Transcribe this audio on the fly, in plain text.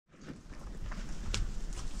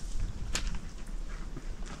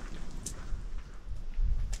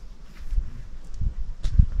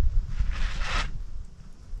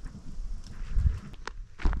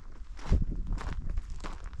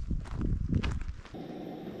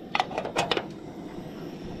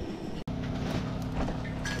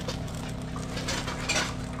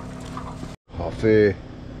coffee.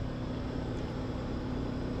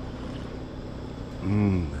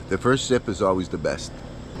 The first sip is always the best.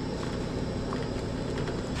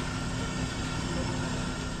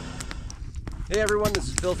 Hey everyone, this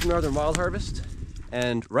is Phil from Northern Wild Harvest,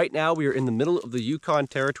 and right now we are in the middle of the Yukon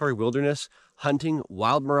Territory wilderness hunting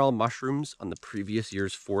wild morel mushrooms on the previous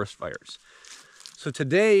year's forest fires. So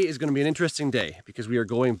today is going to be an interesting day because we are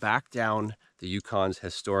going back down the Yukon's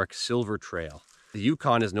historic Silver Trail. The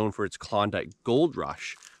Yukon is known for its Klondike Gold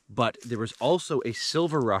Rush, but there was also a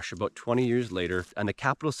silver rush about 20 years later, and the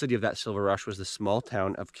capital city of that silver rush was the small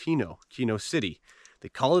town of Keno City. They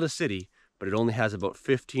call it a city, but it only has about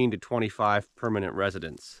 15 to 25 permanent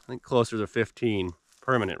residents. I think closer to 15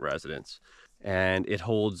 permanent residents. And it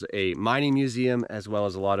holds a mining museum as well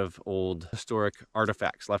as a lot of old historic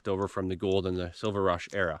artifacts left over from the gold and the silver rush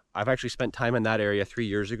era. I've actually spent time in that area 3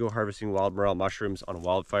 years ago harvesting wild morel mushrooms on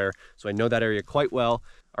Wildfire, so I know that area quite well.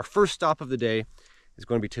 Our first stop of the day is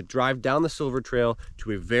going to be to drive down the Silver Trail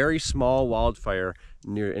to a very small wildfire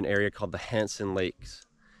near an area called the Hansen Lakes.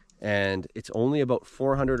 And it's only about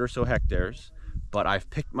 400 or so hectares, but I've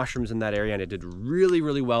picked mushrooms in that area and it did really,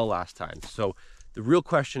 really well last time. So the real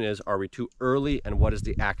question is, are we too early and what is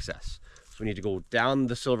the access? So we need to go down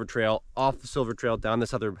the Silver Trail, off the Silver Trail, down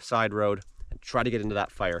this other side road and try to get into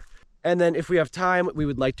that fire. And then if we have time, we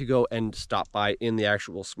would like to go and stop by in the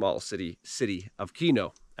actual small city of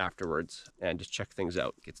Keno afterwards and just check things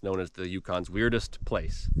out. It's known as the Yukon's weirdest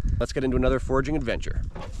place. Let's get into another foraging adventure.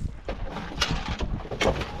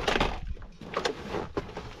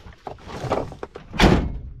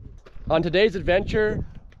 On today's adventure,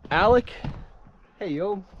 Alec, Hey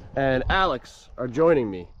yo, and Alex are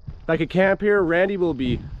joining me. Back at camp here, Randy will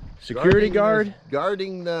be security guard,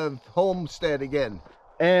 guarding the homestead again.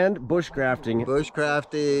 and bushcrafting.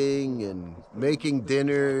 Bushcrafting and making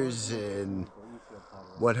dinners and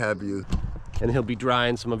what have you. And he'll be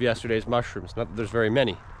drying some of yesterday's mushrooms. Not that there's very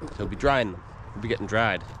many. He'll be drying them. They'll be getting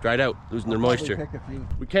dried out, losing their moisture.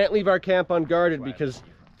 We can't leave our camp unguarded because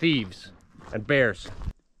thieves and bears.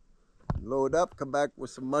 Load up, come back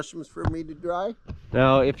with some mushrooms for me to dry.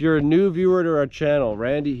 Now, if you're a new viewer to our channel,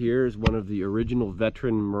 Randy here is one of the original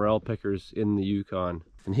veteran morel pickers in the Yukon.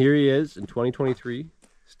 And here he is in 2023,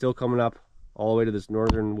 still coming up all the way to this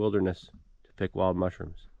northern wilderness to pick wild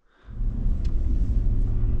mushrooms.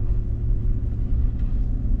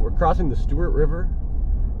 We're crossing the Stewart River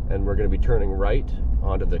and we're going to be turning right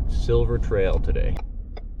onto the Silver Trail today.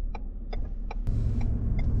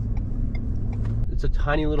 It's a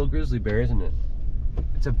tiny little grizzly bear, isn't it?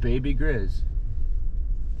 It's a baby grizz.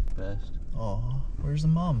 Best. Aw, where's the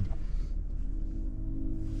mom?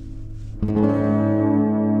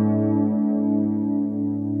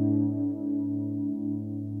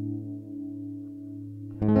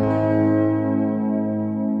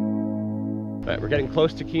 Right, we're getting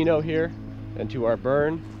close to Keno here and to our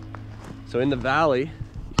burn. So in the valley,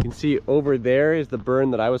 you can see over there is the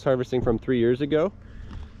burn that I was harvesting from 3 years ago.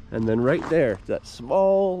 And then right there, that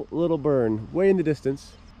small little burn way in the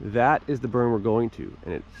distance, that is the burn we're going to.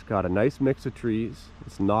 And it's got a nice mix of trees.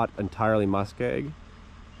 It's not entirely muskeg.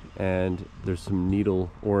 And there's some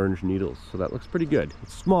orange needles. So that looks pretty good.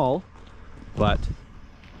 It's small, but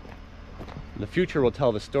in the future we'll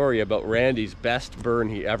tell the story about Randy's best burn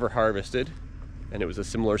he ever harvested. And it was a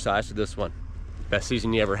similar size to this one. Best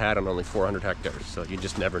season he ever had on only 400 hectares. So you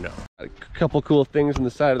just never know. A couple cool things on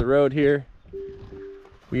the side of the road here.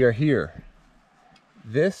 We are here.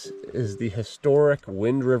 This is the historic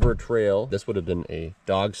Wind River Trail. This would have been a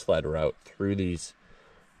dog sled route through these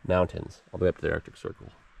mountains all the way up to the Arctic Circle.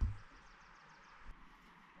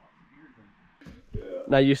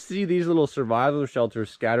 Now you see these little survival shelters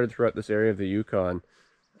scattered throughout this area of the Yukon.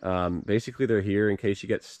 Basically they're here in case you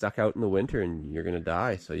get stuck out in the winter and you're gonna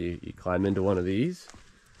die. So you climb into one of these,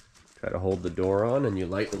 try to hold the door on, and you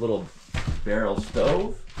light the little barrel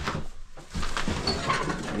stove.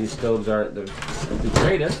 These stoves aren't the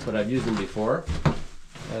greatest, but I've used them before.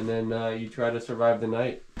 And then you try to survive the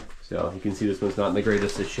night. So you can see this one's not in the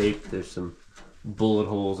greatest of shape. There's some bullet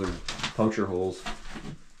holes or puncture holes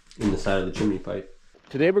in the side of the chimney pipe.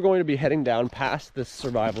 Today we're going to be heading down past this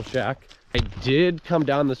survival shack. I did come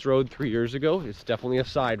down this road 3 years ago. It's definitely a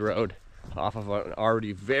side road off of an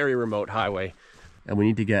already very remote highway. And we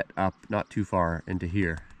need to get up not too far into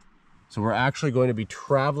here. So we're actually going to be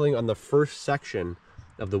traveling on the first section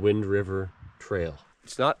of the Wind River Trail.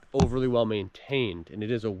 It's not overly well maintained and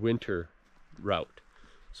it is a winter route.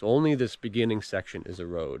 So only this beginning section is a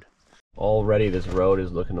road. Already this road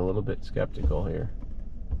is looking a little bit skeptical here.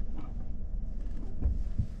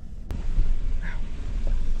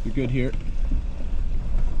 You good here?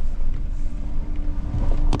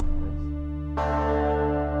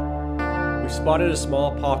 spotted a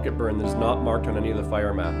small pocket burn that is not marked on any of the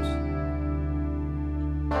fire maps.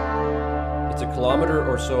 It's a kilometer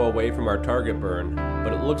or so away from our target burn,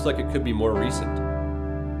 but it looks like it could be more recent.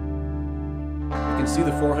 You can see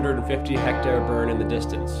the 450 hectare burn in the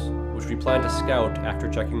distance, which we plan to scout after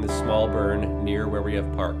checking the small burn near where we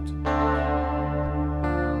have parked.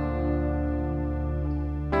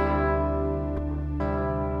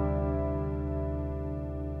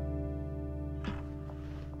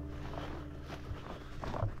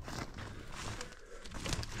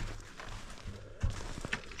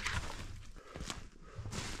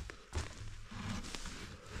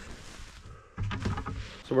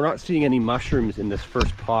 So we're not seeing any mushrooms in this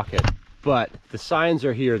first pocket, but the signs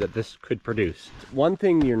are here that this could produce. One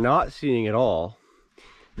thing you're not seeing at all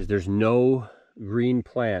is there's no green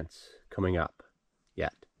plants coming up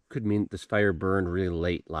yet. Could mean that this fire burned really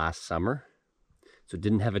late last summer, so it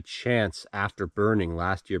didn't have a chance after burning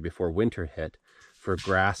last year before winter hit for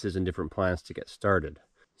grasses and different plants to get started.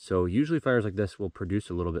 So usually fires like this will produce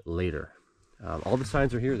a little bit later. All the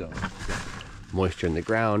signs are here though. Moisture in the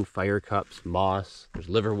ground, fire cups, moss, there's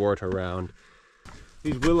liverwort around.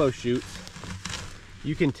 These willow shoots,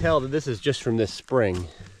 you can tell that this is just from this spring.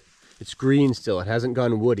 It's green still, it hasn't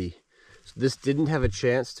gone woody. So this didn't have a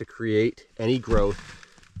chance to create any growth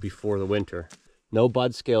before the winter. No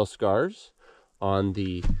bud scale scars on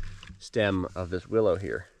the stem of this willow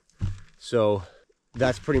here. So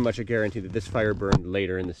that's pretty much a guarantee that this fire burned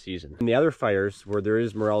later in the season. In the other fires where there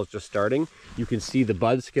is morels just starting, you can see the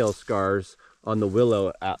bud scale scars on the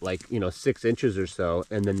willow at 6 inches or so,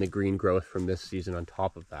 and then the green growth from this season on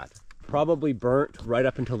top of that. Probably burnt right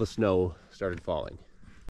up until the snow started falling.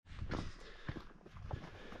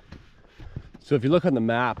 So if you look on the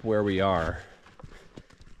map where we are,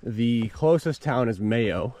 the closest town is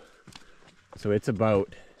Mayo. So it's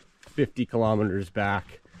about 50 kilometers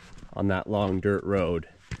back on that long dirt road.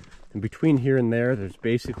 And between here and there, there's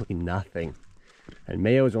basically nothing. And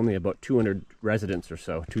Mayo is only about 200 residents or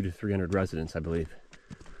so, 200 to 300 residents, I believe.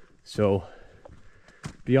 So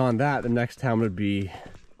beyond that, the next town would be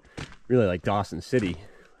really like Dawson City,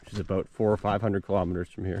 which is about 400 or 500 kilometers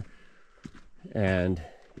from here. And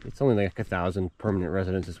it's only like 1,000 permanent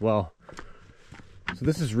residents as well. So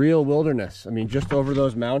this is real wilderness. I mean, just over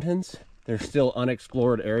those mountains, there's still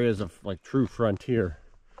unexplored areas of like true frontier.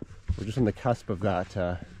 We're just on the cusp of that,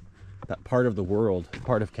 that part of the world,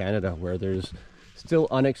 part of Canada, where there's still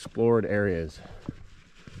unexplored areas.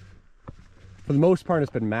 For the most part,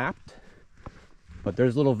 it's been mapped, but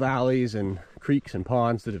there's little valleys and creeks and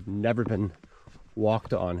ponds that have never been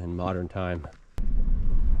walked on in modern time.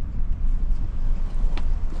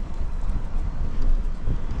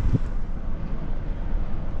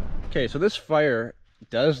 Okay, so this fire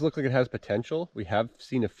does look like it has potential. We have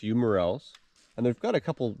seen a few morels, and they've got a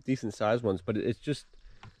couple decent sized ones, but it's just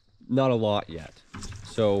not a lot yet.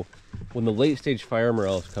 So when the late stage fire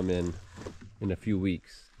morels come in a few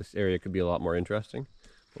weeks, this area could be a lot more interesting.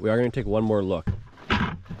 But we are going to take one more look.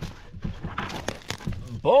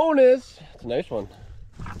 Bonus! It's a nice one.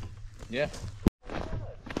 Yeah.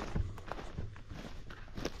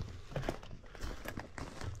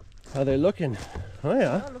 How they looking? Oh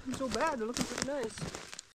yeah. Not looking so bad, they're looking pretty nice.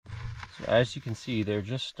 So as you can see, they're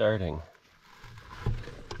just starting.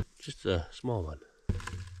 Just a small one.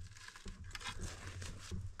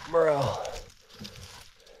 Morel.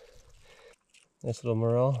 Nice little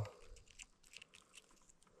morel.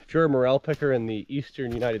 If you're a morel picker in the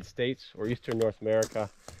eastern United States or eastern North America,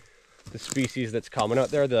 the species that's common out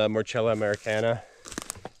there, the Morchella americana,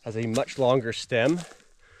 has a much longer stem.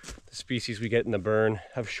 The species we get in the burn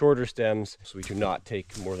have shorter stems, so we do not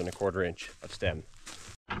take more than 1/4 inch of stem.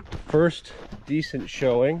 First decent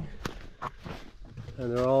showing,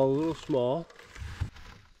 and they're all a little small.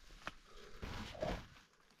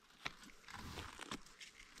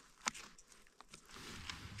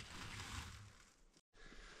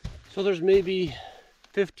 So there's maybe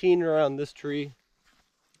 15 around this tree.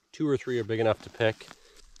 2 or 3 are big enough to pick.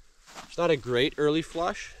 It's not a great early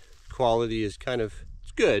flush. Quality is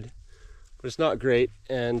it's good, but it's not great,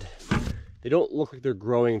 and they don't look like they're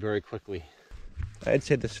growing very quickly. I'd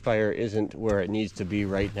say this fire isn't where it needs to be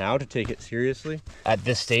right now to take it seriously at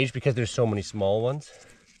this stage because there's so many small ones.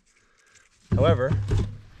 However,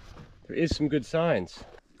 there is some good signs.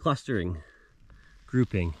 Clustering,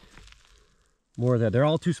 grouping, more there. They're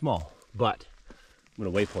all too small, but I'm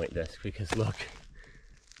gonna waypoint this because look.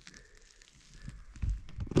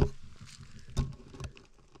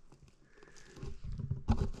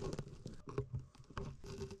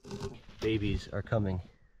 Babies are coming.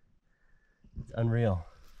 It's unreal.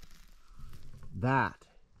 That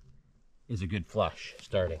is a good flush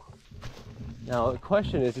starting. Now the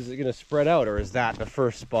question is it going to spread out, or is that the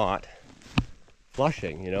first spot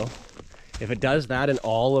flushing, you know? If it does that in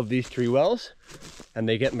all of these tree wells and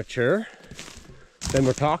they get mature, then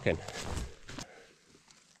we're talking.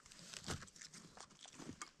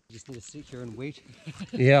 You just need to sit here and wait.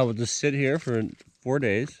 Yeah, we'll just sit here for 4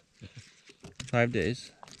 days, 5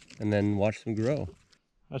 days, and then watch them grow.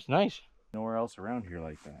 That's nice. Nowhere else around here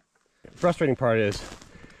like that. Frustrating part is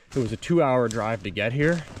it was a 2-hour drive to get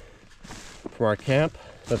here from our camp.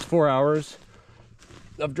 That's 4 hours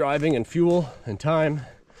of driving and fuel and time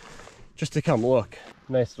just to come look.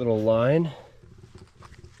 Nice little line.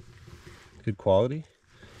 Good quality.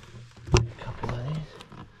 A couple of these.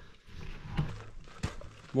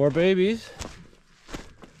 More babies.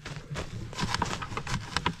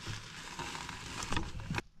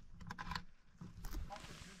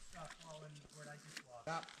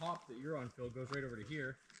 That pop that you're on, Phil, goes right over to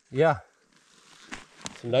here. Yeah.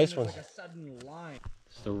 Some nice ones. Like a sudden line.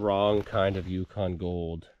 It's the wrong kind of Yukon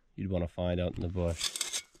gold you'd want to find out in the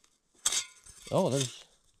bush. Oh, there's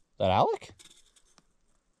that Alec?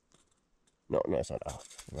 No, it's not Alec.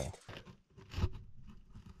 Right.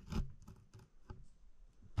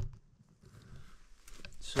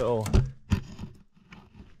 So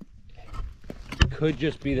it could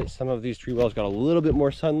just be that some of these tree wells got a little bit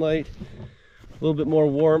more sunlight, a little bit more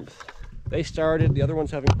warmth. They started, the other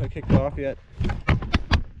ones haven't quite kicked off yet.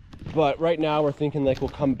 But right now we're thinking like we'll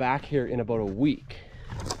come back here in about a week.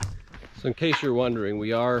 So in case you're wondering,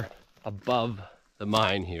 we are above the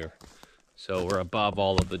mine here. So we're above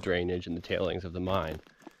all of the drainage and the tailings of the mine.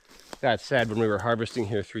 That said, when we were harvesting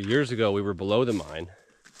here 3 years ago, we were below the mine.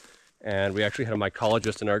 And we actually had a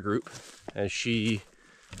mycologist in our group, and she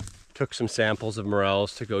took some samples of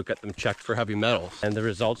morels to go get them checked for heavy metals. And the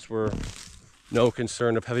results were no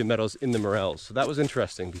concern of heavy metals in the morels. So that was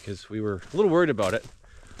interesting because we were a little worried about it.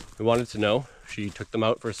 We wanted to know. She took them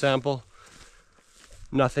out for a sample.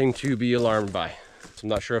 Nothing to be alarmed by. So I'm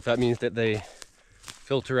not sure if that means that they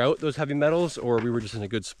filter out those heavy metals or we were just in a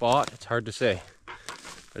good spot. It's hard to say,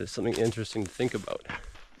 but it's something interesting to think about.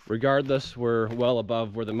 Regardless, we're well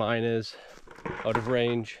above where the mine is, out of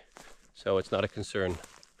range, so it's not a concern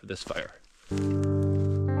for this fire.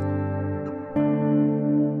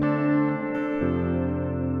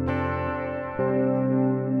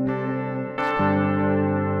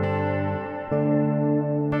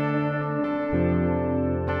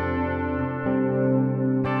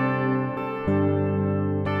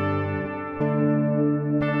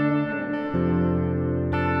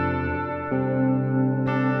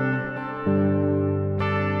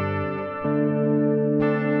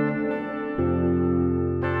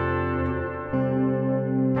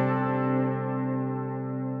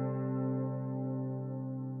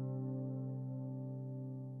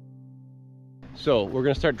 So we're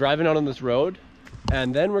gonna start driving out on this road,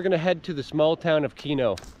 and then we're gonna head to the small town of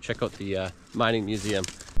Keno, check out the mining museum.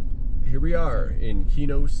 Here we are in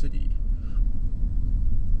Keno City.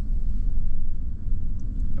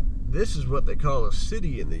 This is what they call a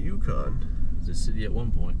city in the Yukon. It's a city at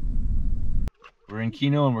one point. We're in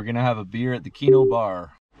Keno and we're gonna have a beer at the Keno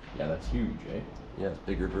bar. Yeah, that's huge, eh? Yeah, it's a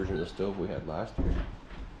bigger version of the stove we had last year.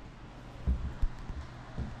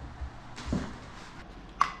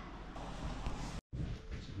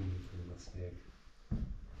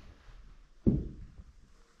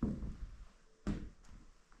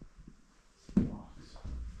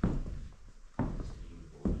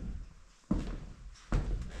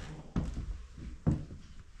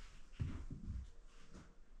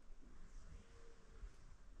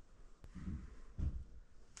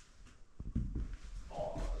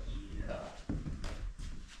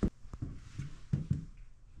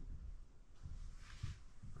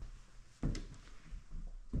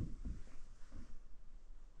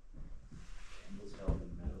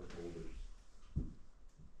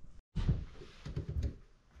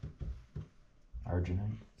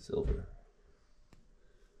 Arginite. Silver.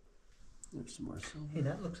 There's some more silver. Hey,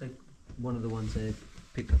 that looks like one of the ones I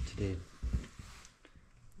picked up today.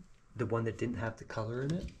 The one that didn't have the color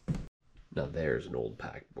in it. Now there's an old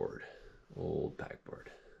packboard. Old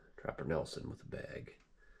packboard. Trapper Nelson with a bag.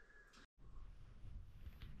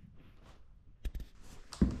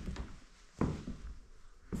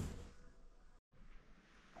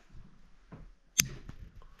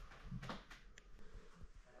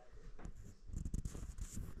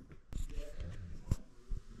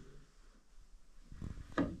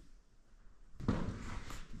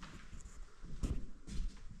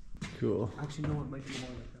 Cool. Actually, no, it might be more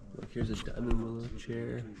like that one. Look, here's a diamond willow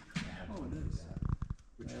chair. Oh, it is.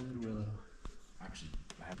 Diamond willow. Actually,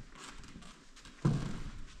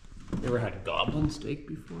 You ever had goblin steak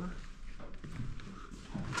before?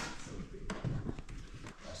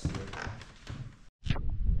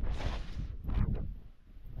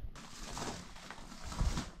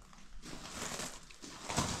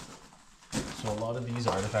 lot of these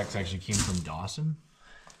artifacts actually came from Dawson.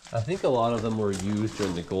 I think a lot of them were used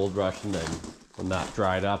during the gold rush, and then when that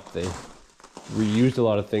dried up, they reused a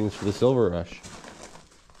lot of things for the silver rush.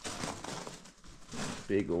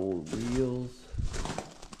 Big old wheels.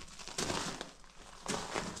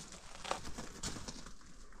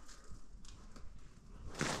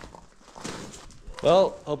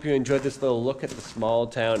 Well, hope you enjoyed this little look at the small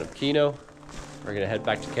town of Keno. We're gonna head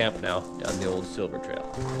back to camp now, down the old silver trail.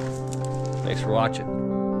 Thanks for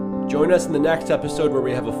watching. Join us in the next episode where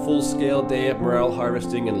we have a full-scale day of morel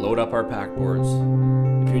harvesting and load up our pack boards.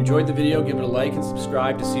 If you enjoyed the video, give it a like and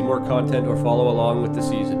subscribe to see more content or follow along with the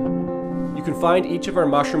season. You can find each of our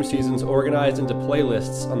mushroom seasons organized into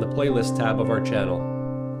playlists on the playlist tab of our channel.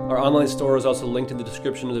 Our online store is also linked in the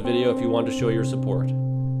description of the video if you want to show your support.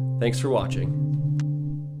 Thanks for watching.